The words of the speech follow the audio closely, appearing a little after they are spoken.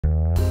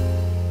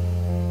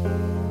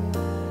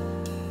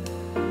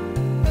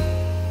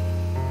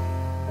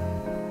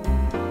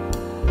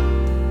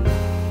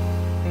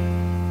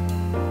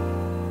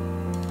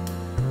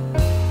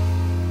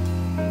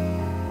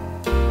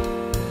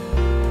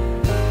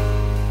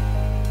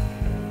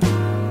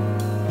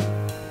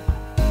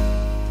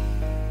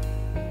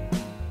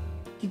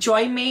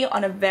join me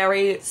on a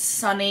very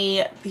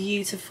sunny,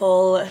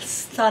 beautiful,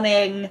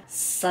 stunning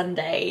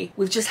Sunday.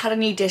 We've just had a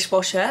new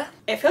dishwasher.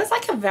 It feels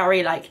like a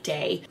very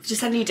day. We've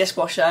just had a new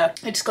dishwasher.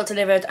 It just got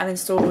delivered and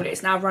installed.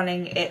 It's now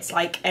running its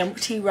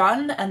empty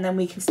run, and then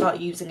we can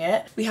start using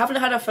it. We haven't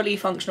had a fully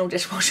functional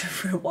dishwasher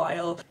for a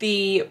while.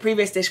 The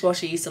previous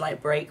dishwasher used to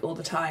break all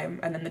the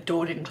time, and then the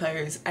door didn't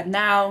close, and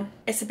now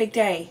it's a big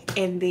day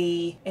in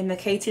the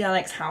Katie and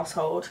Alex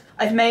household.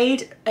 I've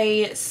made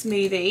a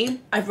smoothie.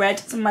 I've read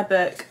some of my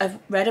book. I've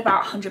read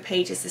about 100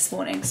 pages this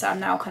morning, so I'm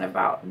now kind of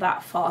about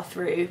that far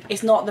through.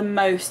 It's not the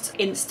most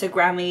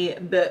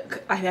Instagrammy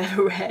book I've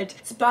ever read.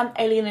 It's about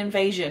alien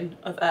invasion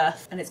of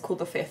Earth, and it's called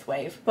The Fifth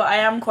Wave, but I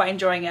am quite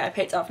enjoying it. I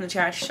picked it up from the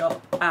charity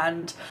shop,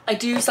 and I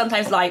do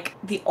sometimes like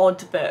the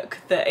odd book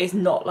that is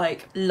not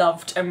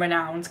loved and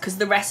renowned, because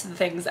the rest of the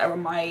things that are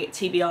on my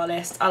TBR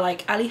list are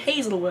like Ali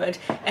Hazelwood,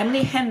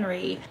 Emily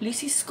Henry,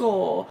 Lucy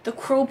Score, The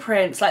Cruel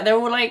Prince. They're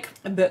all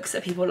books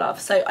that people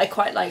love, so I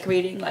quite like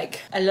reading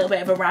a little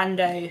bit of a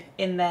rando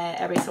in there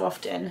every so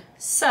often.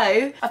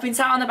 So I've been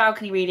sat on the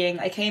balcony reading.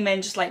 I came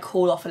in just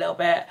cool off a little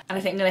bit, and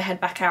I think I'm gonna head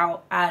back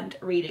out and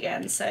read again.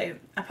 So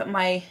I put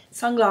my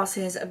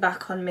sunglasses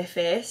back on my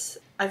face.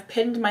 I've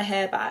pinned my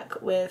hair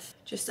back with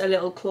just a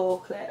little claw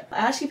clip. I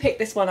actually picked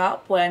this one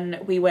up when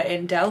we were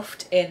in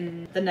Delft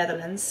in the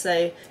Netherlands,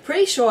 so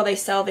pretty sure they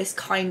sell this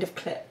kind of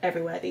clip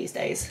everywhere these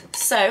days.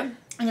 So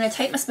I'm gonna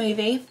take my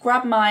smoothie,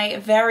 grab my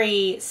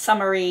very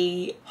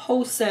summery,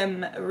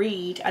 wholesome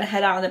read, and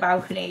head out on the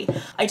balcony.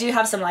 I do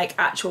have some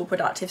actual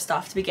productive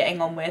stuff to be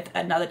getting on with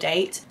another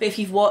date, but if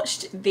you've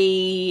watched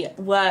the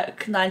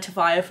work 9 to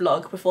 5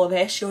 vlog before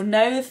this, you'll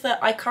know that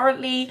I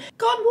currently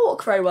can't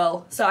walk very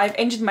well. So I've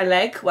injured my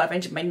leg, well, I've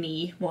injured my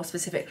knee more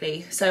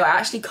specifically, so I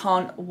actually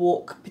can't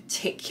walk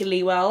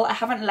particularly well. I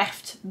haven't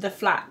left the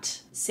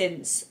flat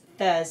since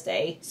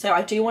Thursday, so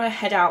I do want to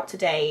head out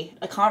today.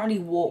 I can't really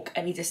walk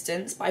any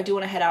distance, but I do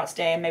want to head out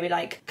today and maybe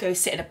go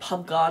sit in a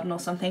pub garden or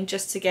something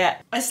just to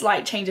get a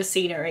slight change of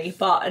scenery.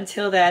 But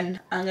until then,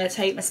 I'm going to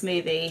take my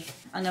smoothie,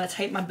 I'm going to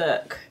take my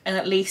book, and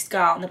at least go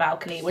out on the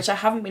balcony, which I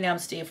haven't been able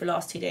to do for the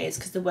last 2 days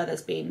because the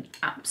weather's been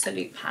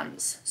absolute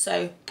pants.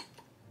 So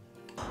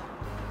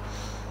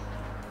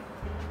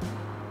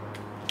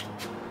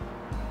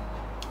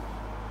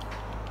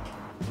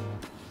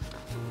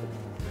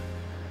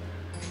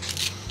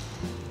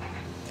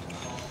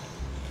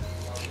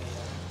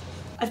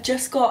I've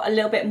just got a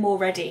little bit more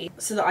ready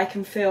so that I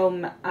can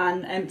film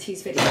an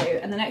empties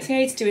video, and the next thing I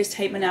need to do is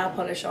take my nail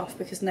polish off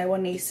because no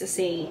one needs to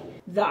see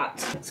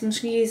that. So I'm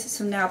just gonna use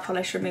some nail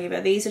polish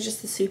remover. These are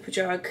just the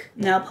Superdrug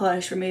nail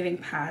polish removing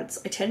pads.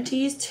 I tend to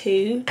use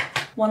 2,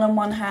 one on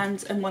one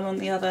hand and one on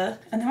the other,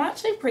 and they're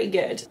actually pretty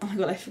good. Oh my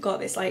god, I forgot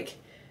this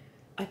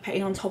I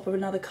painted on top of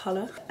another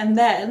colour. And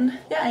then,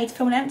 yeah, I need to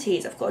film an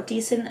empties. I've got a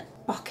decent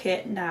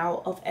bucket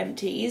now of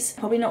empties.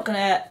 Probably not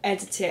gonna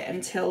edit it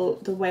until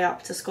the way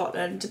up to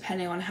Scotland,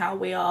 depending on how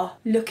we are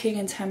looking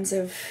in terms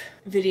of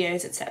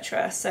videos,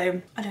 etc.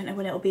 So I don't know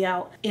when it will be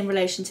out in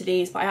relation to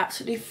these, but I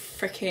absolutely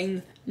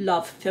freaking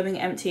love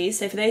filming empties.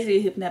 So for those of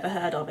you who've never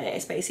heard of it,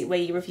 it's basically where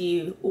you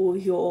review all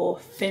your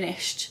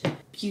finished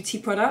beauty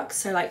products,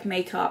 so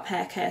makeup,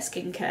 hair care,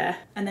 skincare,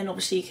 and then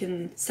obviously you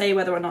can say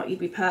whether or not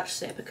you'd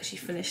repurchase it because you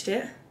finished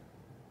it.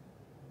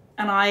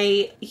 And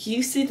I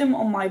used to do them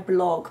on my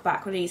blog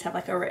back when I used to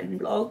have a written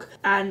blog,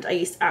 and I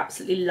used to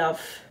absolutely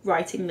love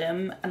writing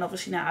them, and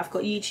obviously now I've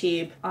got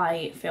YouTube,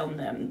 I film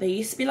them. They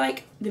used to be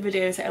the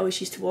videos I always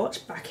used to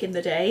watch back in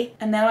the day,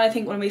 and then I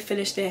think when we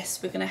finish this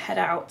we're gonna head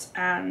out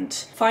and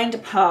find a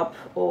pub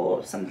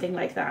or something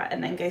like that,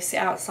 and then go sit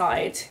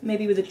outside,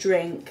 maybe with a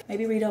drink,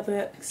 maybe read our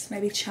books,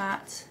 maybe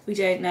chat, we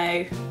don't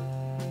know.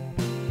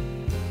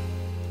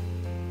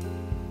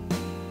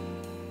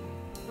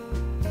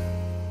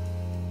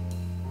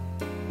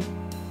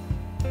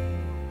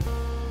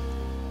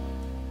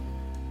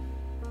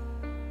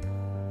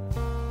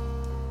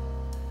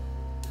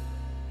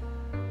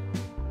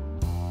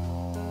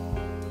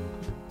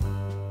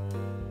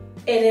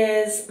 It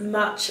is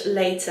much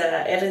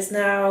later. It is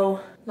now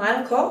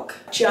 9 o'clock.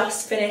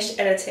 Just finished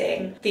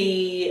editing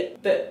the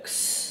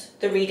books,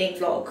 the reading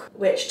vlog,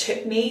 which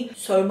took me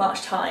so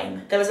much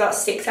time. There was about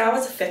 6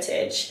 hours of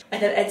footage. I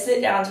then edited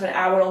it down to an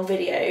hour-long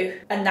video,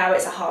 and now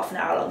it's a half an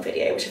hour-long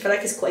video, which I feel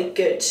like is quite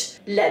good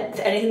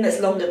length. Anything that's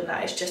longer than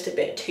that is just a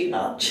bit too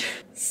much.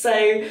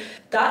 So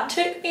that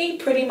took me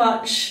pretty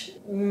much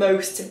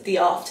most of the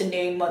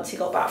afternoon once we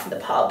got back from the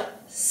pub.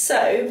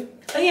 So,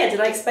 oh yeah,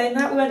 did I explain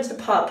that? We went to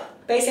the pub.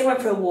 Basically, I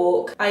went for a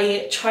walk.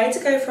 I tried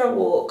to go for a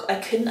walk. I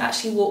couldn't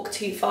actually walk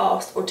too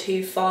fast or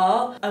too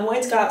far. I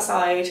wanted to go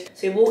outside,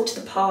 so we walked to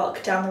the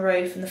park down the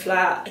road from the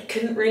flat. I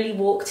couldn't really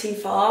walk too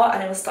far,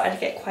 and it was starting to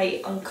get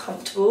quite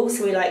uncomfortable,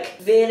 so we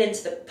veered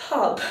into the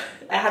pub,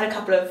 I had a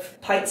couple of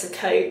pints of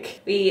Coke.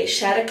 We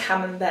shared a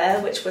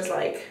camembert, which was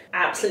like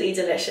absolutely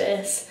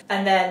delicious.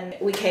 And then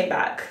we came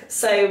back.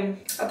 So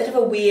a bit of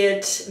a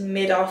weird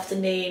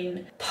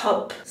mid-afternoon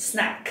pub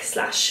snack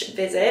slash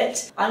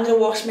visit. I'm gonna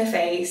wash my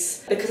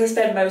face because I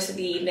spent most of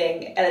the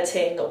evening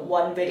editing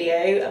one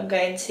video. I'm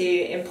going to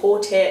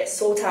import it,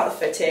 sort out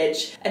the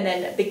footage, and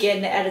then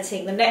begin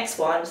editing the next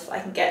one so I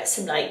can get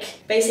some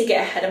like, basically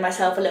get ahead of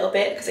myself a little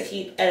bit because I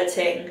keep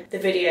editing the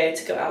video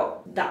to go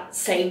out that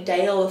same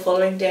day or the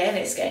following day and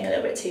it's getting a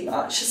little bit too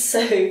much.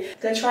 So I'm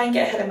gonna try and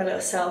get ahead of my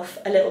little self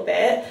a little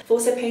bit. I've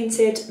also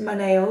painted my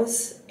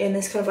nails in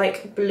this kind of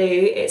like blue.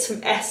 It's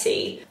from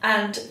Essie.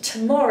 And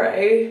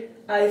tomorrow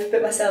I've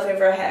put myself in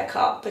for a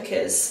haircut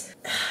because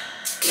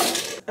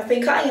I've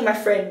been cutting in my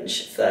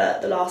fringe for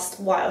the last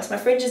while. So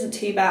my fringe isn't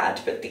too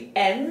bad, but the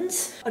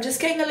ends are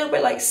just getting a little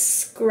bit like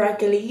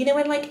scraggly. You know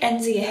when like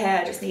ends of your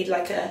hair just need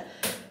like a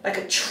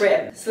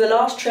trim. So the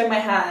last trim I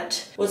had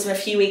was from a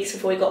few weeks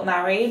before we got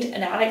married,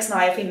 and Alex and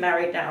I have been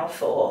married now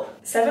for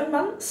 7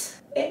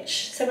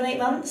 months-ish, 7-8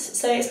 months.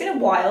 So it's been a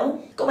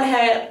while. Got my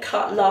hair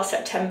cut last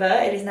September.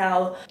 It is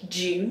now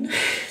June.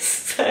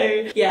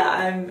 So yeah,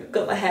 I've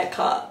got my hair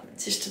cut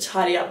just to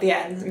tidy up the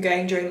ends. I'm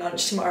going during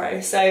lunch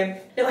tomorrow. So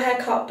little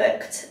haircut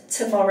booked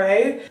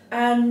tomorrow,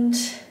 and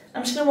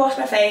I'm just gonna wash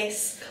my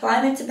face,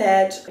 climb into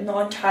bed. I'm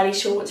not entirely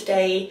sure what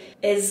today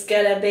is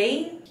gonna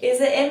be. Is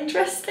it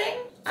interesting?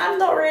 I'm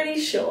not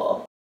really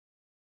sure.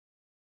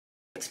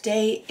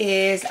 Today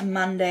is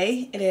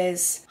Monday. It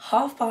is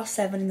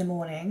 7:30 in the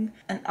morning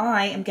and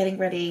I am getting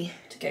ready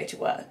to go to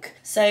work.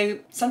 So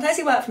sometimes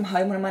we work from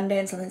home on a Monday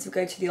and sometimes we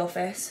go to the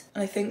office.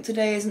 And I think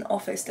today is an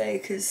office day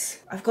because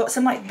I've got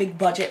some like big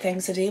budget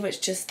things to do,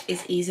 which just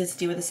is easier to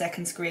do with a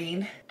second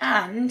screen.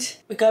 And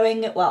we're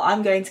going, well,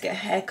 I'm going to get a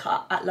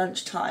haircut at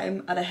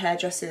lunchtime at a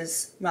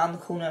hairdresser's round the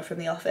corner from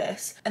the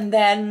office. And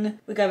then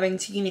we're going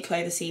to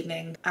Uniqlo this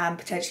evening and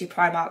potentially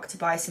Primark to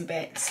buy some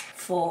bits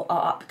for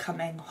our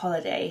upcoming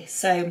holiday.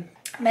 So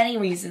many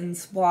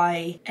reasons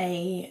why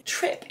a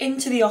trip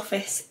into the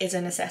office is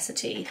a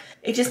necessity.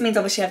 It just means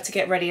obviously I have to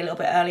get ready a little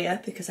bit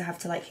earlier because I have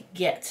to like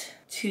get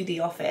to the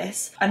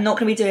office. I'm not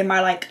going to be doing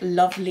my like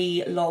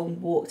lovely long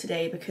walk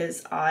today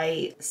because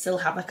I still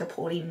have like a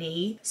poorly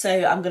knee.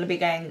 So I'm going to be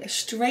going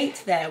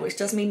straight there, which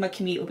does mean my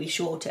commute will be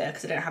shorter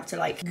because I don't have to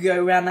like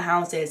go around the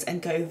houses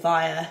and go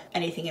via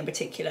anything in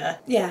particular.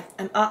 Yeah,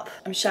 I'm up,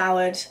 I'm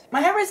showered.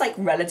 My hair is like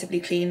relatively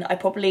clean. I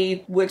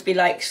probably would be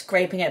like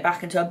scraping it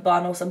back into a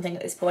bun or something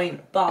at this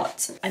point,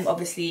 but I'm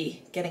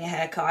obviously getting a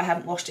haircut. I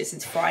haven't washed it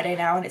since Friday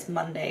now and it's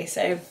Monday,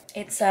 so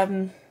it's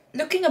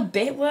looking a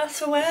bit worse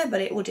for wear,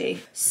 but it will do.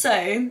 So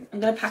I'm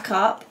gonna pack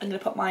up, I'm gonna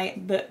put my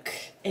book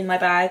in my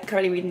bag,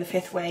 currently reading The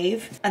Fifth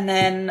Wave, and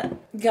then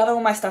gather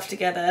all my stuff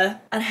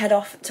together and head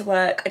off to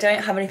work. I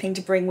don't have anything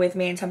to bring with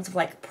me in terms of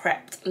like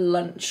prepped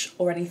lunch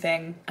or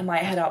anything. I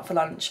might head out for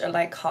lunch at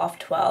like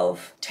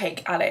 12:30,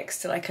 take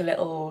Alex to like a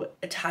little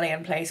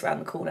Italian place around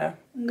the corner.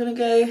 I'm gonna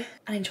go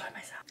and enjoy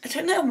myself. I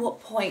don't know at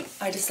what point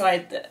I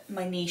decided that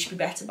my knee should be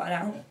better by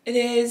now.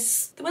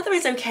 The weather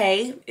is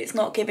okay. It's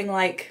not giving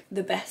like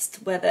the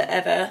best weather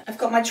ever. I've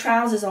got my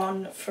trousers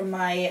on from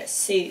my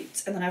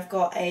suit and then I've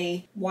got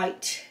a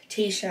white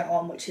t-shirt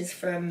on which is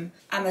from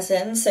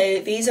Amazon. So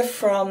these are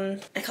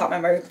from, I can't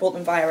remember, I bought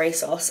them via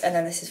ASOS, and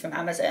then this is from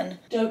Amazon.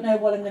 Don't know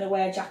what I'm gonna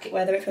wear jacket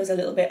weather. It feels a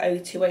little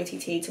bit too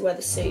OTT to wear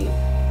the suit.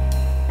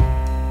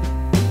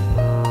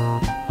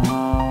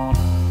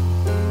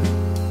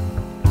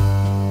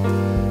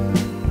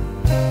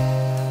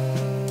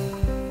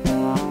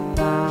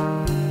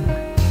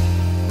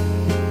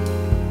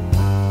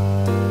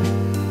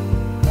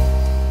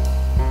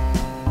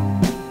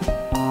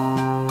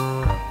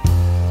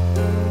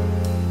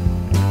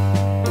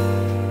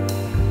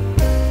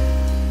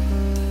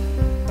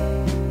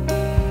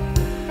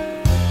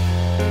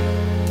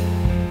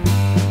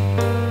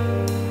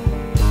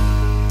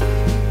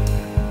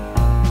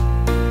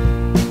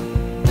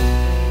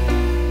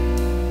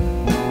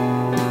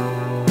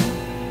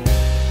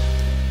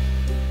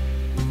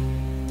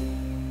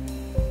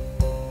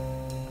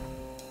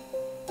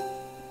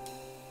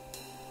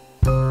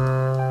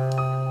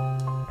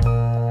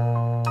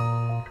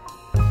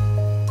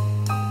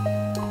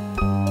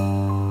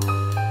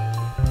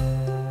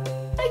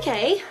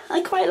 Okay,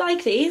 I quite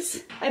like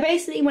these. I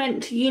basically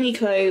went to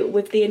Uniqlo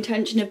with the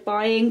intention of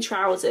buying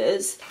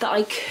trousers that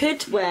I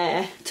could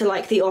wear to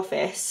like the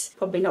office.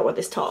 Probably not with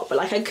this top, but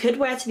like I could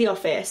wear to the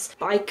office,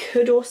 but I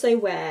could also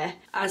wear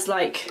as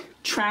like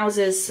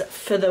trousers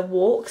for the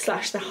walk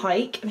slash the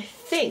hike. And I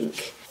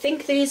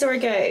think these are a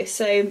go.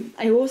 So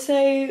I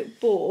also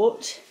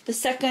bought the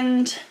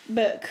second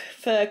book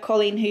for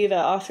Colleen Hoover,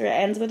 After It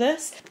Ends With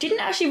Us. Didn't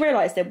actually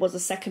realise there was a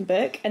second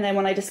book, and then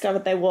when I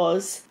discovered there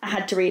was, I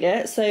had to read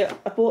it, so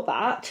I bought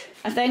that.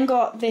 I've then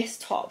got this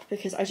top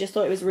because I just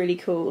thought it was really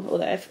cool,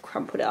 although I've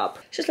crumpled it up.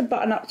 It's just a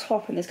button-up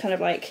top in this kind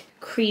of like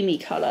creamy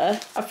colour.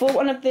 I bought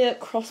one of the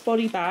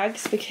crossbody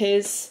bags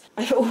because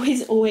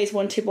I've always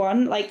wanted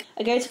one. Like,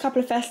 I go to a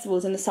couple of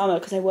festivals in the summer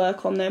because I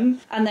work on them,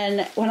 and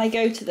then when I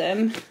go to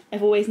them,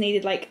 I've always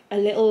needed like a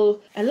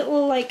little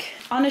like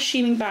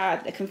unassuming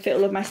bag that can fit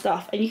all of my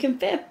stuff, and you can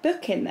fit a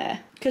book in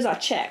there because I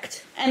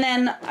checked. And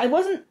then I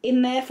wasn't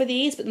in there for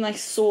these, but then I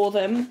saw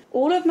them.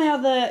 All of my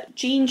other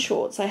jean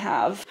shorts I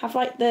have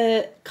like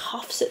the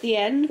cuffs at the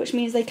end, which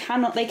means they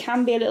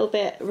can be a little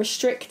bit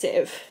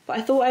restrictive. But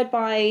I thought I'd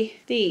buy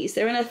these.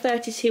 They're in a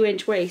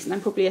 32-inch waist, and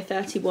I'm probably a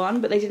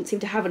 31, but they didn't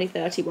seem to have any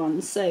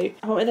 31s, so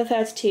I went with a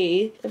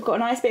 32. They've got a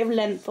nice bit of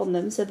length on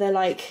them, so they're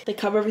like, they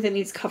cover everything that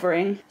needs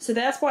covering. So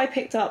that's what I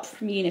picked up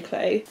from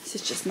Uniqlo. This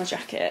is just my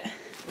jacket.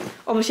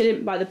 Obviously I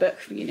didn't buy the book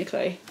from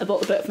Uniqlo. I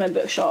bought the book from my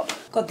bookshop.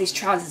 God, these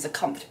trousers are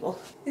comfortable.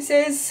 This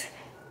is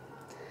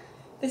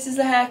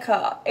the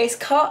haircut. It's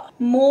cut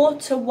more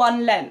to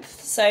one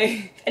length. So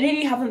any of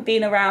you haven't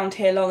been around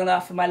here long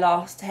enough for my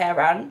last hair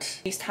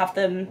rant, I used to have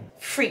them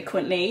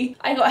frequently.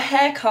 I got a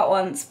haircut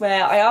once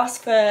where I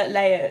asked for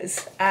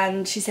layers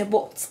and she said,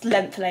 what's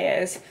length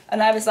layers?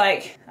 And I was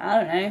like, I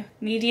don't know,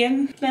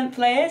 medium length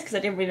layers, because I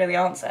didn't really know the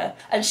answer.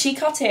 And she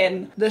cut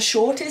in the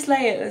shortest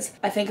layers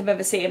I think I've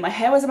ever seen. My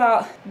hair was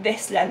about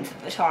this length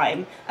at the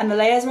time, and the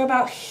layers were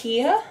about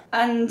here,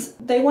 and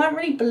they weren't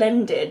really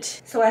blended.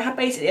 So I had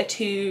basically a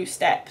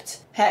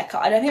two-stepped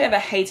haircut. I don't think I've ever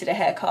hated a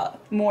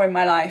haircut more in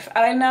my life.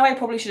 And I know I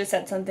probably should have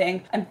said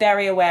something. I'm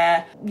very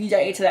aware. You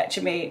don't need to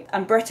lecture me.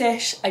 I'm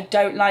British. I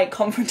don't like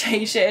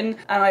confrontation.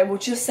 And I will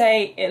just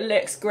say it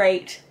looks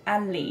great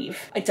and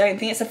leave. I don't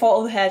think it's the fault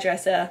of the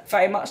hairdresser.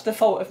 Very much the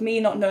fault of me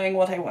not knowing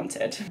what I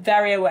wanted.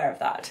 Very aware of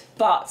that.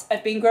 But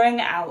I've been growing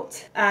it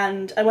out,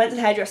 and I went to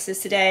the hairdressers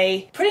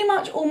today. Pretty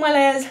much all my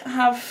layers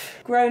have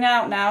grown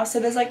out now, so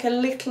there's like a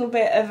little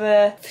bit of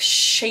a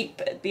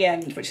shape at the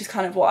end, which is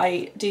kind of what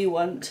I do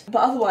want. But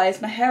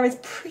otherwise, my hair is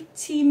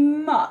pretty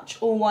much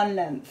all one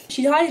length.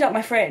 She tidied up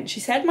my fringe. She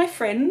said my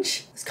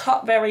fringe was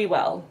cut very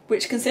well,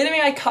 which,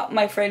 considering I cut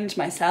my fringe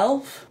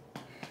myself,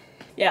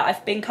 yeah,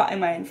 I've been cutting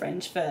my own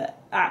fringe for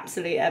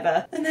absolutely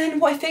ever. And then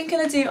what I think I'm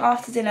gonna do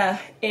after dinner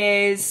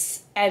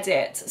is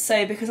edit.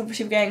 So because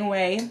obviously we're going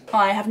away,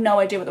 I have no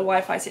idea what the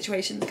Wi-Fi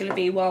situation is gonna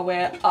be while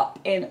we're up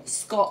in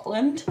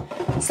Scotland.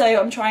 So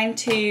I'm trying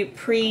to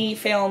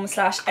pre-film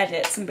 /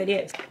 edit some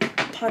videos.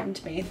 Pardon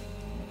me.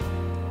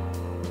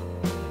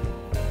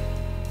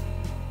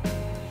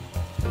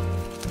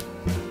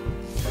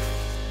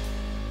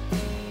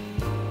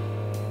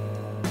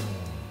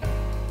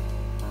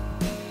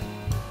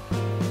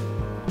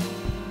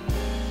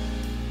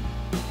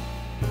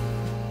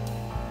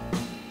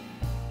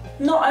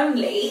 Not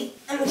only,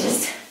 let me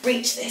just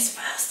reach this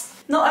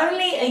first. Not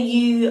only are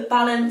you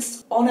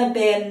balanced on a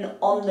bin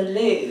on the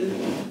loo,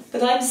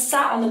 but I'm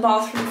sat on the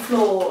bathroom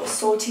floor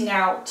sorting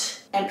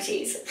out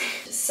empties.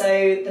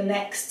 So the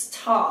next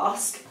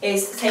task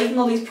is taking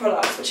all these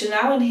products, which are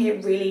now in here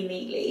really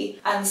neatly,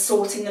 and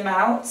sorting them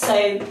out.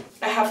 So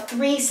I have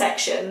 3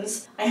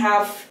 sections. I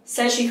have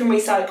says you can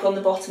recycle on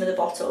the bottom of the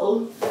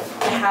bottle.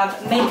 I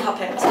have makeup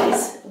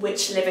empties,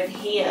 which live in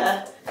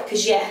here,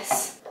 because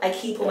yes, I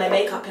keep all my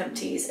makeup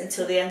empties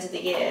until the end of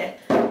the year.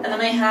 And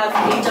then I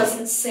have it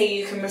doesn't say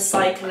you can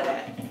recycle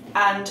it.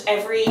 And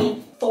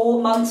every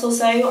 4 months or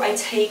so, I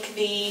take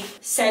the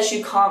says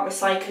you can't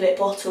recycle it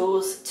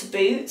bottles to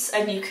Boots,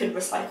 and you can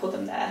recycle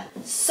them there.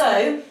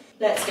 So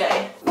let's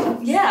go.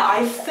 Yeah,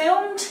 I've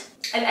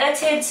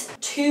edited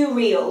 2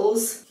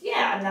 reels.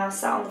 Yeah, I'm now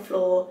sat on the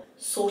floor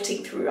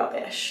sorting through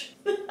rubbish.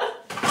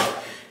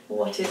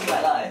 What is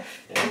my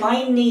life?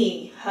 My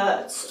knee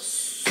hurts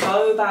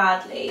so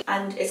badly,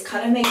 and it's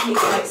kind of making me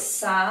quite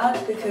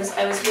sad because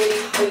I was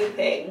really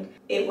hoping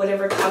it would have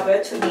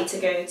recovered for me to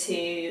go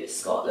to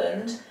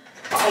Scotland.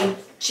 But I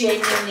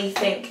genuinely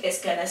think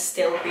it's gonna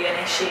still be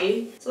an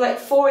issue. So like,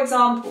 for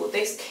example,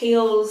 this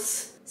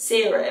Kiehl's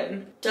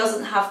serum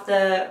doesn't have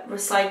the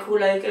recycle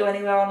logo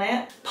anywhere on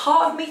it.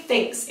 Part of me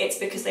thinks it's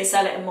because they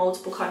sell it in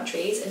multiple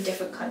countries and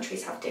different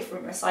countries have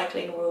different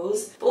recycling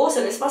rules. But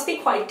also, this must be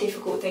quite a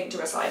difficult thing to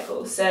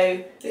recycle.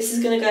 So this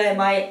is gonna go in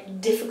my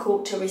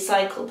difficult to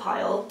recycle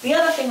pile. The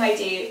other thing I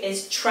do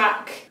is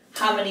track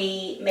how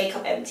many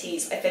makeup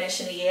empties I finish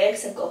in a year,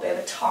 because I've got a bit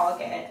of a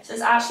target. So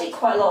there's actually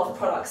quite a lot of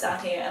products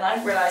down here, and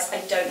I've realised I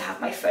don't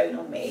have my phone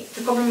on me.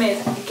 The problem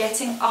is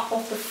getting up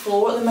off the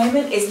floor at the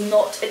moment is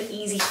not an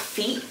easy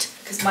feat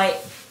because my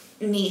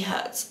knee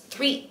hurts.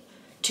 3,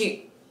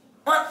 2,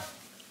 1.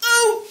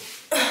 Oh!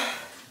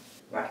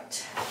 Right,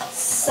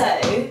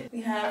 so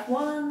we have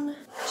 1,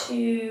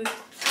 2,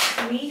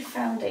 3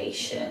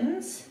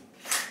 foundations,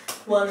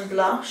 1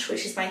 blush,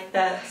 which is my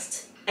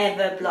first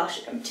ever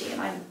blush empty,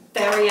 and I'm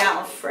very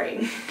out of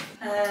frame.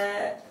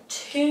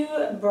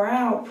 2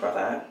 brow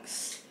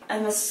products,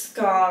 a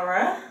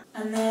mascara,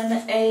 and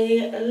then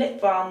a lip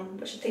balm,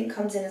 which I think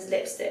comes in as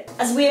lipstick.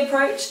 As we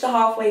approach the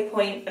halfway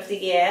point of the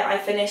year, I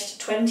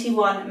finished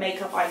 21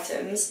 makeup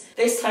items.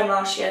 This time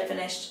last year I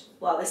finished,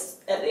 well,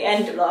 at the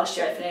end of last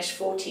year I finished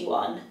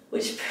 41,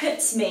 which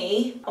puts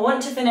me, I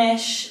want to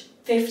finish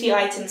 50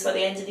 items by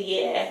the end of the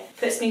year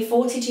puts me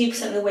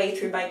 42% of the way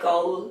through my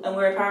goal, and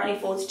we're apparently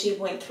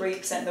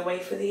 42.3% of the way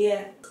through the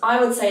year.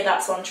 I would say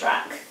that's on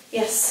track.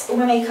 Yes, all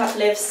my makeup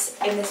lives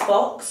in this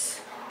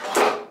box.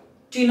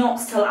 Do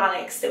not tell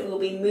Alex that we'll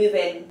be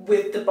moving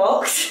with the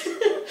box.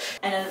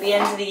 And then at the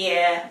end of the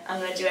year,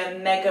 I'm going to do a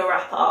mega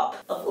wrap up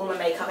of all my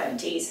makeup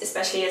empties,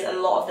 especially as a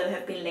lot of them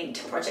have been linked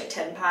to Project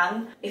 10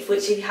 Pan,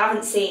 which if you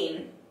haven't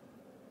seen,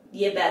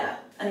 you better.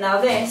 And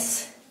now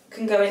this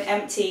can go in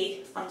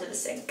empty under the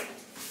sink.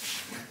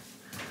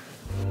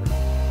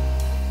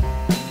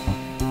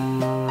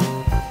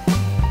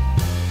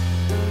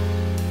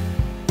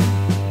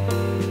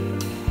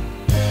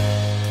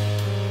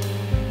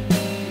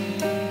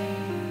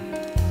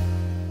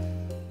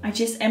 I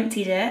just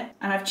emptied it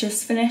and I've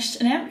just finished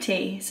an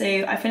empty. So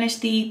I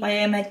finished the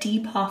KatieEmma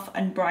Depuff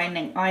and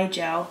Brightening Eye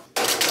Gel,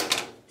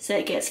 so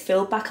it gets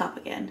filled back up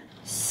again.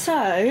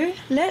 So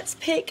let's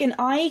pick an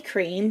eye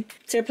cream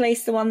to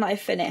replace the one that I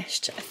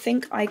finished. I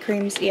think eye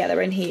creams, yeah,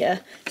 they're in here.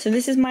 So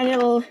this is my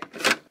little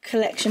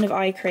collection of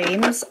eye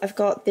creams. I've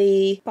got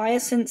the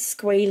Biosense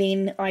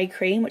Squalene eye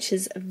cream, which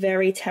is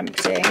very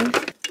tempting.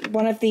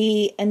 One of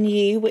the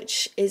Anew,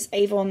 which is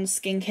Avon's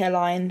skincare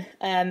line,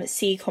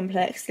 C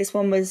Complex. This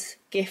one was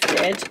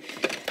gifted.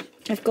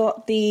 I've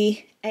got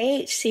the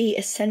AHC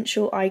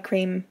Essential Eye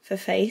Cream for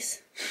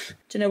face.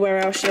 Don't know where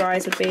else your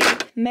eyes would be.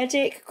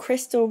 Medic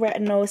Crystal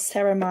Retinol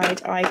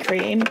Ceramide Eye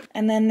Cream.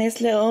 And then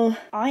this little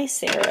eye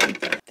serum.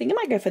 I think I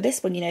might go for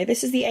this one, you know.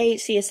 This is the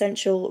AHC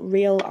Essential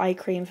Real Eye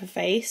Cream for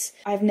face.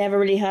 I've never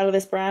really heard of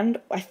this brand.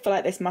 I feel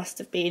like this must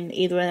have been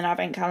either in an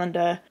advent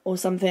calendar or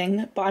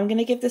something. But I'm going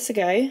to give this a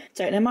go.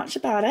 Don't know much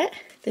about it.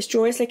 This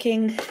drawer is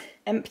looking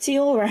empty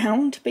all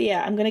around. But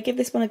yeah, I'm going to give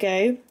this one a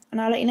go. And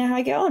I'll let you know how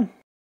I get on.